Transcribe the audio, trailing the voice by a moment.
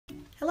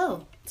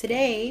Hello,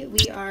 today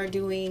we are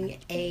doing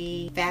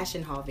a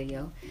fashion haul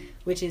video,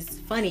 which is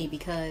funny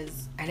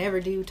because I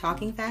never do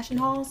talking fashion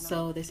hauls,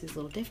 so this is a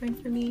little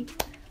different for me,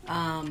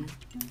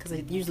 because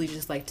I usually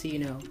just like to, you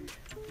know,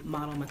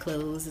 model my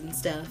clothes and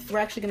stuff. We're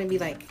actually going to be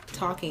like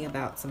talking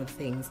about some of the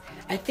things.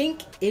 I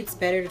think it's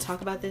better to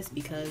talk about this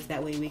because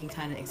that way we can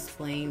kind of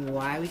explain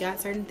why we got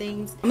certain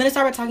things. I'm going to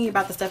start by talking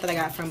about the stuff that I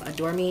got from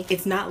AdoreMe.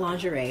 It's not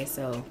lingerie,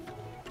 so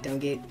don't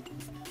get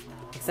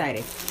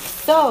excited.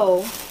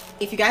 So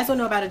if you guys don't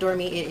know about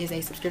AdoreMe, it is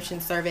a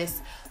subscription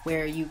service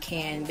where you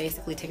can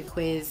basically take a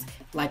quiz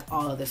like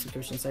all of the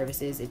subscription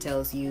services. It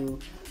tells you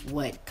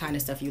what kind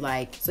of stuff you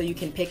like. So you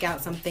can pick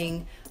out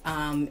something.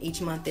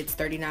 Each month it's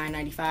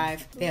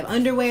 $39.95. They have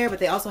underwear, but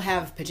they also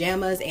have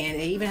pajamas, and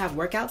they even have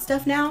workout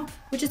stuff now,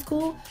 which is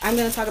cool. I'm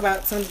gonna talk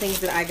about some things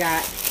that I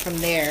got from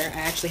there. I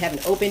actually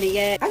haven't opened it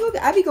yet.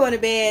 I be going to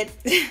bed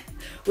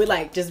with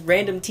like just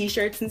random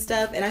t-shirts and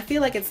stuff, and I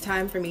feel like it's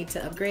time for me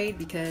to upgrade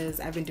because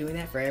I've been doing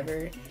that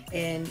forever.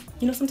 And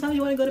you know, sometimes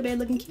you want to go to bed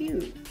looking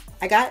cute.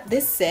 I got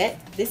this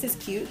set. This is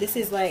cute. This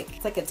is like,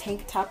 it's like a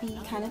tank toppy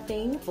kind of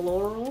thing,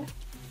 floral,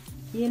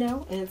 you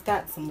know, and it's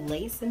got some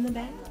lace in the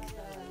back.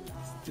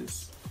 Is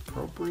this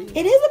appropriate?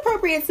 It is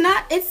appropriate.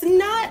 It's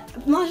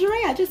not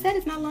lingerie. I just said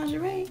it's not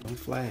lingerie. Don't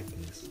flag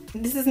this.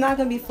 This is not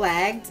gonna be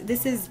flagged.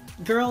 This is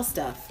girl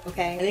stuff,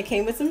 okay? And it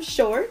came with some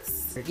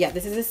shorts. Yeah,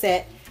 this is a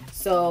set.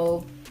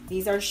 So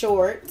these are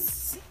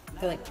shorts.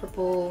 They're like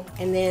purple,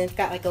 and then it's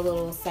got like a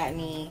little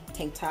satiny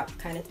tank top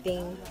kind of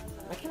thing.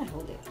 Why can't I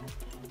hold it?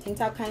 Tank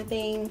top kind of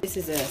thing. This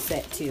is a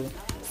set too.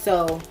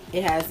 So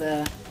it has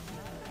a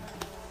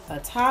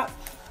top.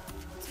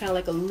 It's kind of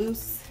like a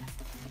loose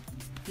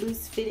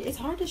fit. It's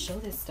hard to show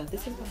this stuff.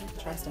 This is why I have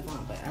to try stuff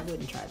on, but I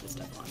wouldn't try this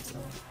stuff on. So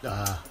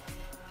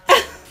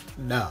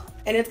no.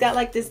 And it's got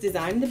like this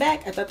design in the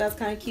back. I thought that was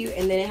kind of cute.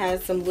 And then it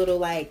has some little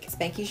like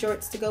spanky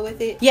shorts to go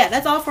with it. Yeah,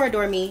 that's all for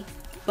AdoreMe.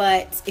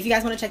 But if you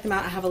guys want to check them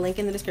out, I have a link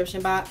in the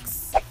description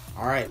box.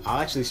 All right, I'll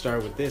actually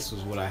start with this.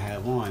 Was what I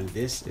have on.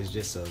 This is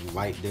just a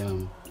light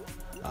denim,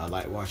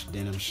 light wash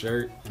denim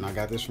shirt, and I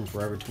got this from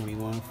Forever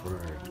 21 for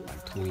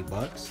like 20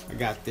 bucks. I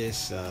got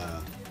this. You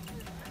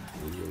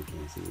really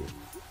can't see it.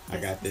 I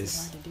got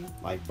this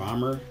like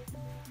bomber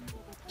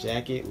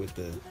jacket with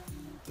the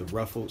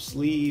ruffled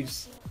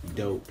sleeves.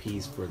 Dope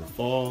piece for the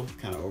fall,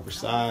 kind of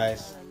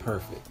oversized,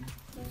 perfect.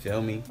 You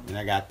feel me? And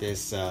I got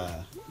this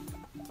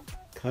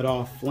cut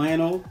off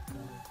flannel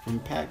from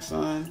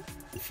PacSun,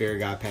 the Fear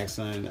God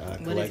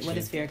PacSun collection. What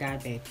is Fear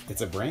God, babe?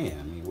 It's a brand.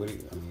 I mean,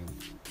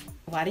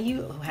 how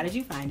did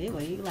you find it?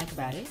 What do you like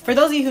about it? For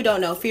those of you who don't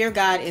know, Fear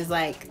God is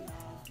like,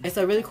 it's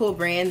a really cool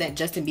brand that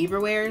Justin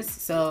Bieber wears,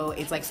 so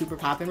it's like super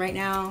popping right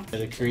now.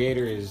 The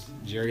creator is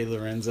Jerry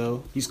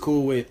Lorenzo. He's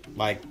cool with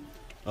like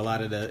a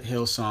lot of the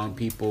Hillsong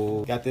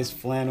people. Got this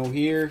flannel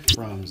here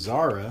from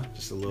Zara,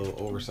 just a little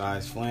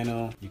oversized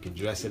flannel. You can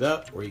dress it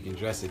up or you can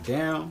dress it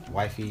down.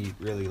 Wifey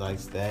really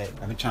likes that.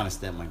 I've been trying to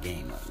step my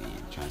game up, man.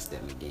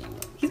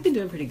 He's been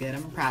doing pretty good.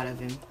 I'm proud of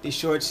him. The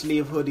short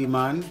sleeve hoodie,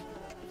 man.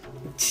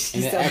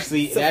 And it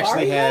actually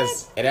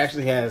has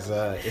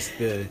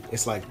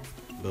it's like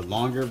the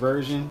longer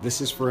version.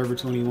 This is Forever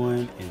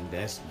 21, and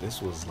this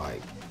was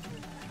like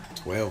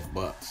 12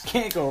 bucks.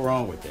 Can't go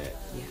wrong with that.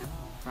 Yeah,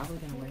 probably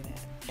gonna wear that.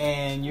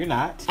 And you're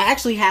not. I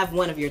actually have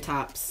one of your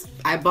tops.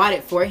 I bought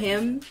it for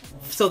him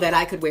so that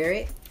I could wear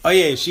it. Oh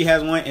yeah, she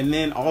has one. And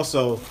then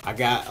also I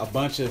got a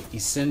bunch of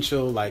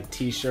essential like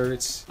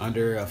t-shirts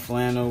under a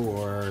flannel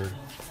or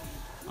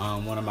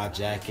one of my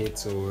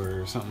jackets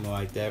or something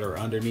like that, or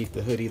underneath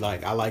the hoodie.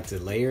 Like I like to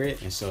layer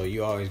it, and so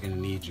you're always gonna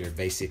need your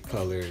basic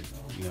colored,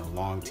 you know,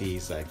 long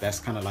tees. Like that's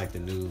kind of like the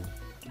new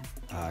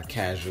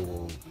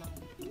casual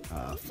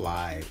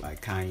fly,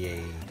 like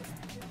Kanye,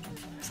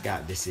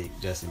 Scott Disick,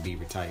 Justin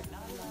Bieber type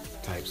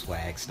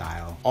swag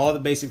style. All the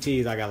basic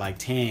tees I got like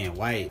tan,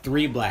 white,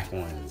 3 black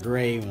ones,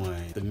 gray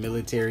one, the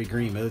military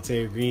green.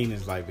 Military green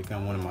is like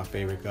become one of my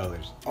favorite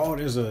colors. Oh,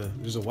 there's a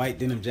white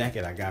denim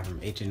jacket I got from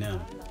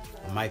H&M.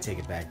 I might take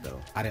it back though.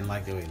 I didn't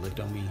like the way it looked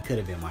on me. Could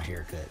have been my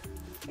haircut.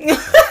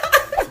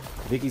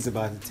 Vicky's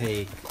about to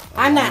take.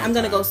 I'm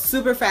gonna go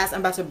super fast. I'm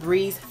about to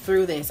breeze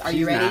through this. Are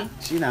you ready?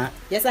 She's not.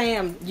 Yes, I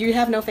am. You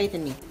have no faith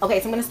in me. Okay,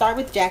 so I'm gonna start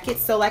with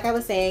jackets. So like I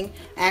was saying,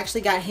 I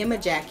actually got him a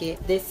jacket.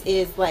 This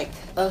is like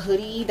a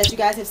hoodie that you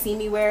guys have seen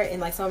me wear in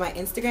like some of my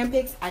Instagram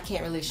pics. I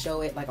can't really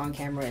show it like on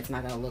camera. It's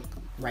not gonna look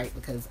right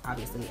because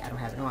obviously I don't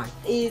have it on.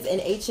 It is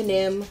an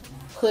H&M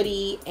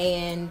hoodie,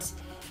 and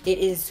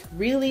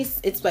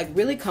it's like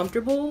really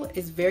comfortable.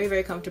 It's very,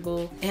 very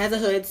comfortable. It has a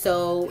hood,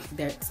 so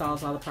that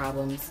solves all the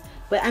problems.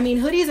 But I mean,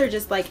 hoodies are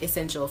just like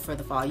essential for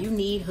the fall. You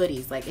need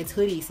hoodies, like it's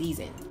hoodie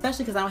season.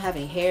 Especially because I don't have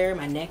any hair,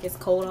 my neck is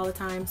cold all the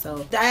time.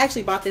 So I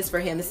actually bought this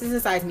for him. This is a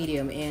size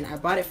medium, and I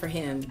bought it for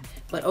him,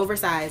 but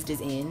oversized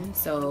is in.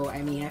 So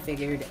I mean, I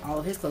figured all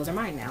of his clothes are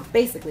mine now.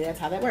 Basically, that's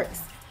how that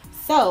works.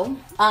 So,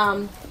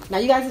 now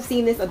you guys have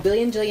seen this a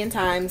billion jillion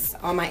times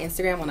on my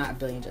Instagram. Well, not a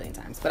billion jillion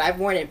times, but I've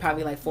worn it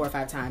probably like 4 or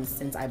 5 times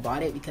since I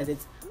bought it because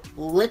it's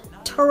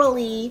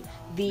literally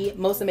the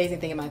most amazing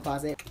thing in my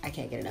closet. I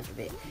can't get enough of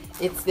it.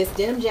 It's this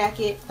denim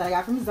jacket that I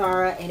got from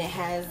Zara, and it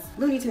has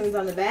Looney Tunes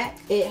on the back.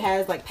 It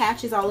has like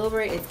patches all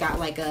over it. It's got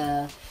like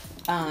a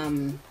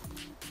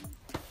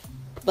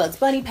Bugs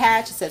Bunny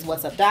patch. It says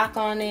 "What's Up Doc"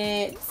 on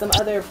it. Some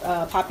other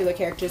popular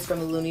characters from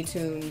the Looney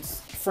Tunes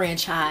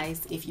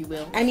franchise, if you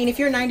will. I mean, if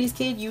you're a 90s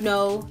kid, you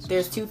know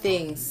there's two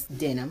things: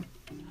 denim,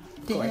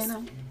 of course,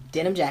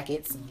 denim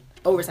jackets,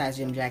 oversized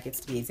denim jackets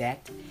to be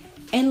exact,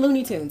 and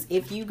Looney Tunes.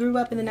 If you grew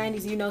up in the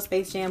 90s, you know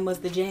Space Jam was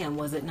the jam,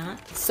 was it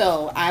not?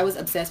 So I was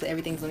obsessed with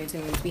everything Looney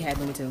Tunes. We had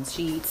Looney Tunes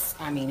sheets.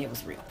 I mean, it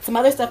was real. Some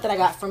other stuff that I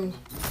got from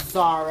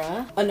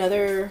Zara.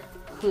 Another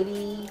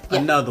hoodie. Yeah.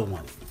 Another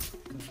one.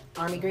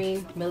 Army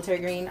green, military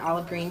green,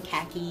 olive green,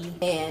 khaki,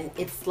 and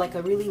it's like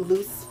a really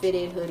loose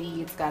fitted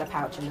hoodie. It's got a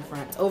pouch in the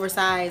front. It's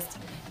oversized,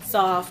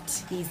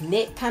 soft. These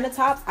knit kind of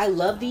tops, I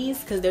love these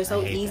because they're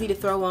so easy to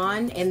throw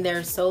on, and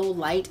they're so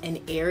light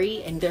and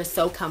airy, and they're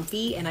so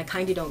comfy, and I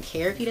kind of don't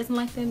care if he doesn't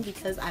like them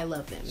because I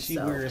love them. She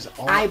wears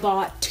all. I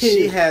bought two.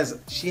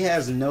 She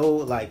has no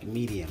like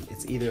medium.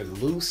 It's either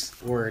loose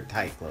or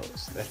tight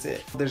clothes. That's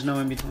it. There's no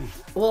in between.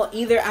 Well,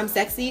 either I'm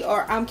sexy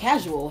or I'm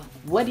casual.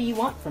 What do you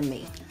want from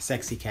me?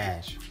 Sexy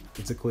cash.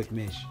 It's a quick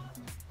mish.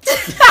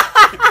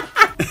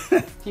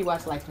 If you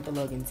watch Life with the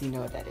Logans, you know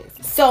what that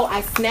is. So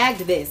I snagged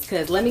this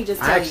because let me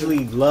just tell you. I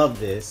actually love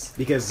this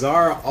because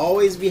Zara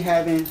always be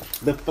having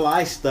the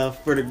fly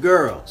stuff for the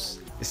girls.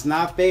 It's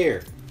not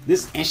fair.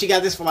 And she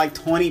got this for like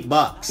 20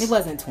 bucks. It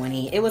wasn't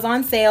 20. It was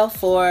on sale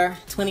for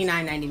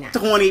 $29.99.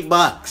 20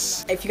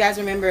 bucks. If you guys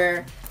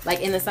remember,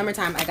 like in the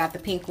summertime, I got the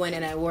pink one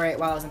and I wore it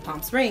while I was in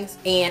Palm Springs,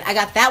 and I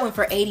got that one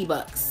for 80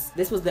 bucks.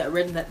 This was the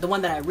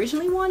one that I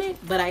originally wanted,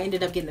 but I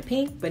ended up getting the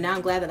pink. But now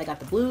I'm glad that I got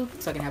the blue,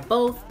 so I can have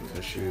both.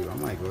 So shoot, I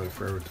might go to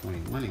Forever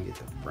 21 and get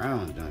the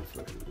brown done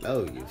for the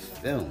low. You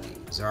feel me?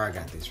 Zara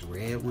got this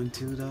red one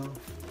too, though.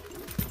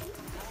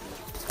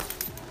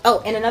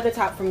 Oh, and another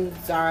top from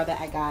Zara that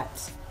I got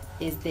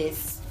is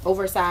this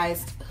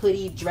oversized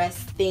hoodie dress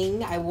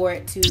thing. I wore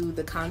it to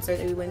the concert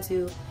that we went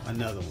to.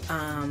 Another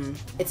one.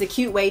 It's a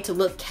cute way to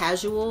look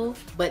casual,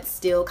 but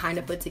still kind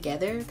of put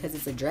together because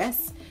it's a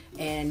dress.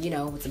 And, you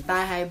know, with some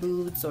thigh-high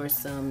boots or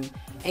some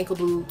ankle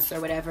boots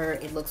or whatever,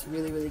 it looks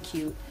really, really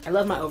cute. I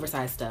love my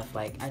oversized stuff.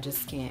 Like, I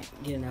just can't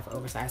get enough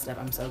oversized stuff.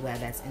 I'm so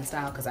glad that's in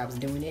style because I was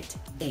doing it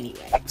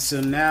anyway.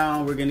 So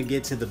now we're going to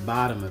get to the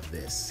bottom of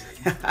this.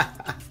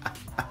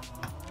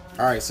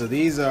 Alright, so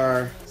these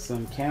are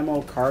some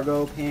camo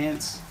cargo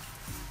pants.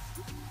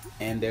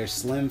 And they're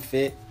slim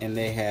fit, and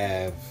they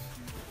have...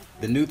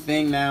 The new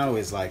thing now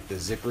is like the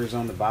zippers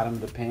on the bottom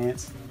of the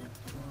pants.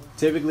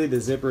 Typically the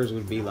zippers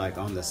would be like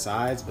on the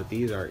sides, but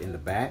these are in the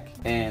back.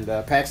 And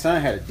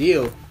PacSun had a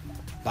deal.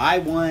 Buy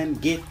one,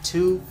 get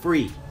two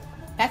free.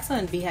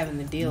 PacSun be having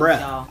the deal,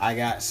 y'all. I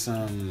got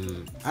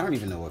some, I don't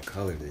even know what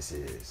color this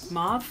is.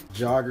 Mauve?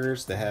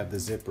 Joggers that have the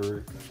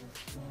zipper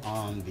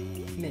on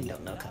the Men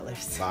don't know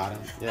colors. Bottom.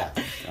 Yeah,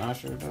 I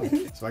sure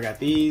don't. So I got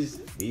these.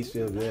 These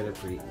feel good. They're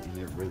pretty, and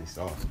they're really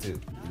soft too.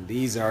 And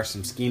these are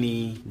some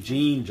skinny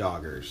jean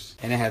joggers.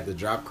 And they have the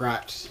drop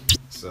crotch.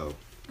 So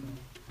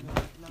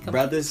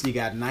brothers, you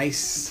got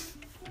nice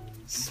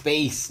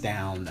space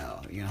down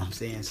though. You know what I'm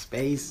saying?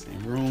 Space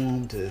and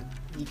room to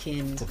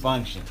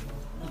function.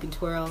 You can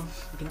twirl.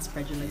 You can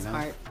spread your legs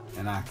apart.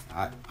 And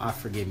I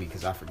forgive me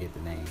because I forget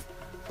the name.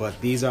 But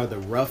these are the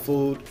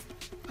ruffled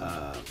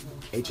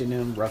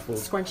H&M ruffled.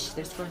 Scrunched.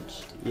 They're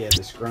scrunched. Yeah,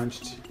 the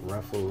scrunched,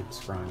 ruffled,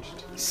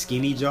 scrunched.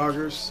 Skinny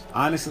joggers.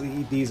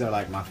 Honestly, these are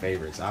like my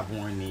favorites. I've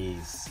worn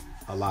these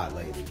a lot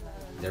lately.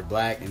 They're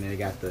black and they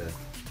got the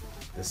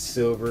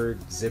silver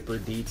zipper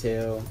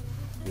detail,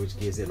 which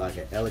gives it like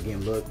an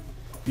elegant look.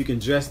 You can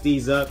dress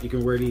these up. You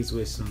can wear these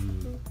with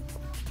some,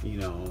 you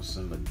know,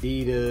 some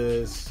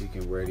Adidas. You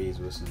can wear these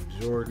with some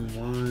Jordan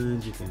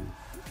 1s. You can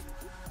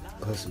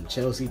put some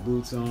Chelsea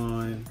boots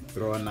on,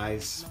 throw a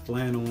nice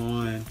flannel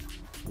on,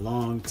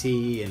 long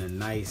tee, and a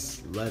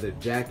nice leather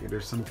jacket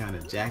or some kind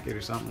of jacket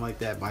or something like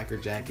that,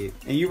 biker jacket.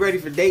 And you ready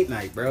for date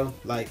night, bro.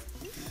 Like,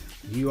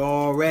 you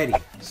all ready.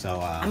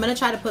 So I'm gonna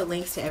try to put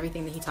links to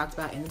everything that he talked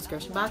about in the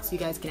description box so you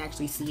guys can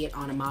actually see it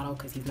on a model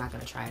because he's not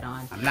gonna try it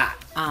on. I'm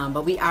not.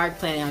 But we are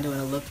planning on doing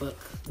a lookbook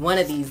one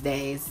of these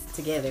days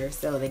together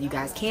so that you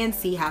guys can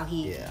see how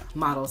he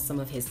models some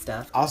of his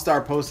stuff. I'll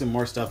start posting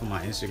more stuff on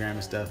my Instagram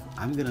and stuff.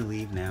 I'm gonna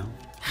leave now.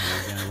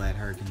 And we're gonna let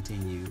her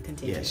continue.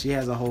 Yeah, she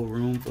has a whole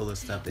room full of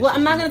stuff. Well,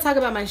 I'm not gonna talk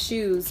about my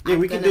shoes. Yeah,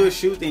 we can do a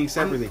shoe thing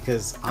separately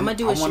because I'm gonna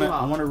do a shoe haul.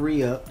 I want to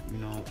re-up. You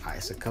know,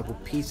 it's a couple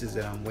pieces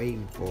that I'm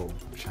waiting for.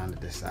 I'm trying to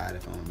decide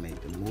if I'm gonna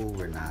make the move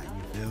or not.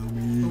 You feel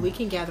me? Well, we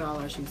can gather all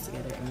our shoes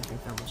together and we can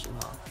film a shoe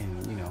haul.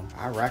 And you know,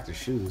 I rock the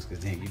shoes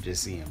because then you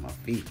just seeing my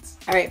feet.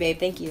 All right, babe.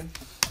 Thank you.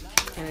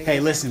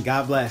 Hey, listen.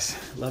 God bless.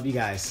 Love you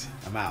guys.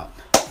 I'm out.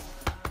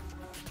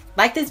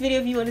 Like this video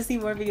if you want to see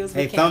more videos.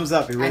 Hey, thumbs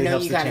up. It really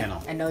helps the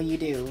channel. I know you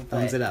do.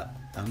 Thumbs it up.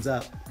 Thumbs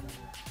up.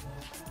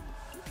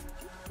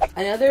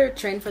 Another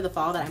trend for the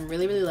fall that I'm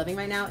really, really loving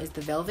right now is the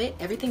velvet.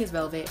 Everything is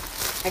velvet.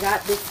 I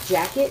got this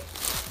jacket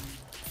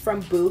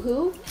from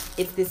Boohoo.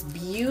 It's this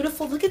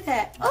beautiful, look at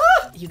that.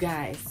 Oh, you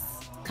guys,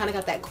 kind of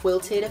got that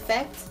quilted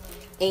effect,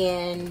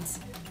 and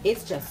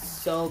it's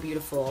just so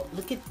beautiful.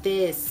 Look at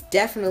this.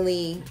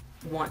 Definitely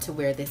want to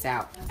wear this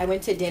out. I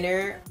went to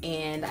dinner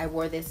and I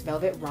wore this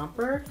velvet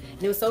romper,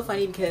 and it was so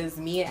funny because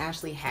me and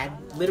Ashley had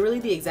literally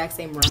the exact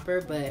same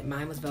romper, but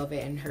mine was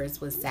velvet and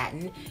hers was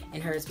satin,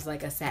 and hers was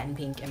like a satin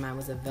pink and mine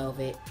was a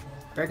velvet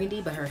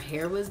burgundy, but her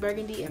hair was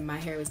burgundy and my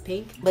hair was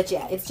pink. But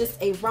yeah, it's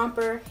just a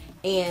romper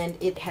and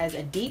it has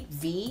a deep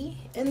V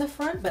in the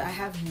front, but I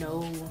have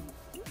no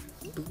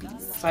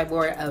boobies, so I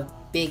wore a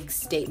big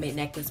statement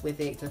necklace with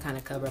it to kind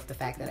of cover up the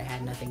fact that I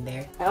had nothing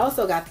there. I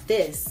also got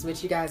this,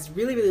 which you guys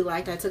really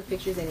liked. I took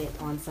pictures in it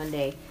on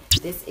Sunday.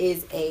 This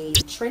is a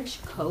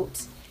trench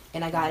coat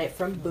and I got it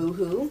from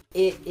Boohoo.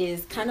 It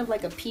is kind of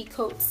like a pea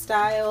coat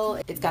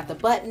style. It's got the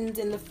buttons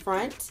in the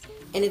front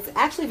and it's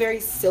actually very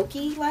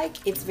silky, like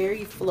it's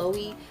very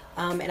flowy,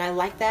 and I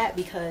like that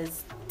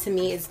because to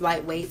me it's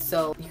lightweight,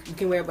 so you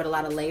can wear it with a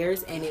lot of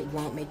layers and it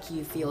won't make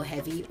you feel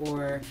heavy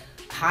or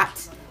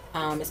hot.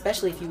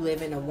 Especially if you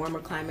live in a warmer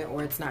climate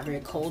or it's not very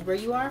cold where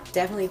you are.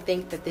 Definitely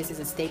think that this is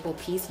a staple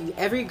piece.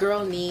 Every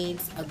girl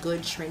needs a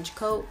good trench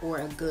coat or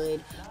a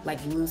good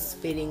like loose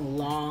fitting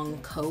long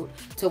coat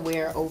to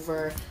wear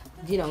over,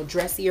 you know,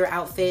 dressier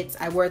outfits.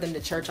 I wear them to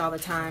church all the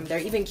time. They're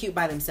even cute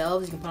by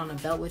themselves. You can put on a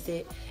belt with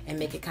it and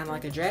make it kind of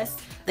like a dress.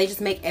 They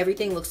just make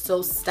everything look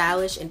so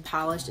stylish and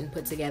polished and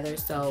put together.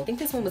 So I think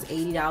this one was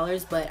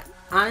 $80, but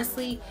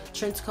honestly,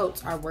 trench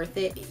coats are worth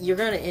it. You're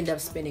gonna end up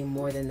spending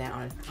more than that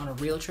on a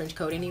real trench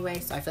coat anyway,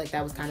 so I feel like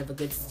that was kind of a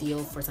good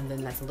steal for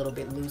something that's a little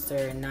bit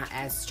looser and not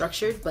as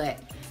structured, but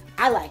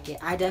I like it.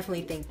 I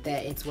definitely think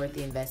that it's worth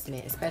the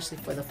investment, especially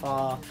for the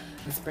fall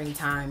and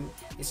springtime.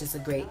 It's just a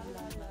great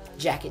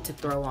jacket to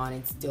throw on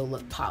and still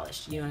look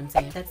polished, you know what I'm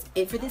saying? That's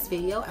it for this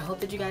video. I hope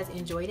that you guys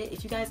enjoyed it.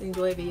 If you guys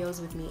enjoy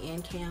videos with me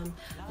and Cam,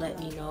 let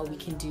me know. We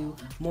can do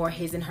more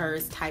his and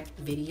hers type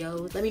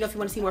videos. Let me know if you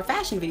want to see more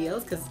fashion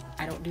videos, because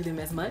I don't do them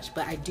as much,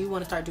 but I do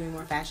want to start doing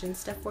more fashion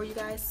stuff for you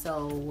guys.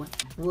 So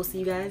we'll see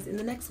you guys in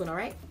the next one. All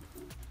right,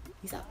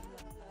 peace out.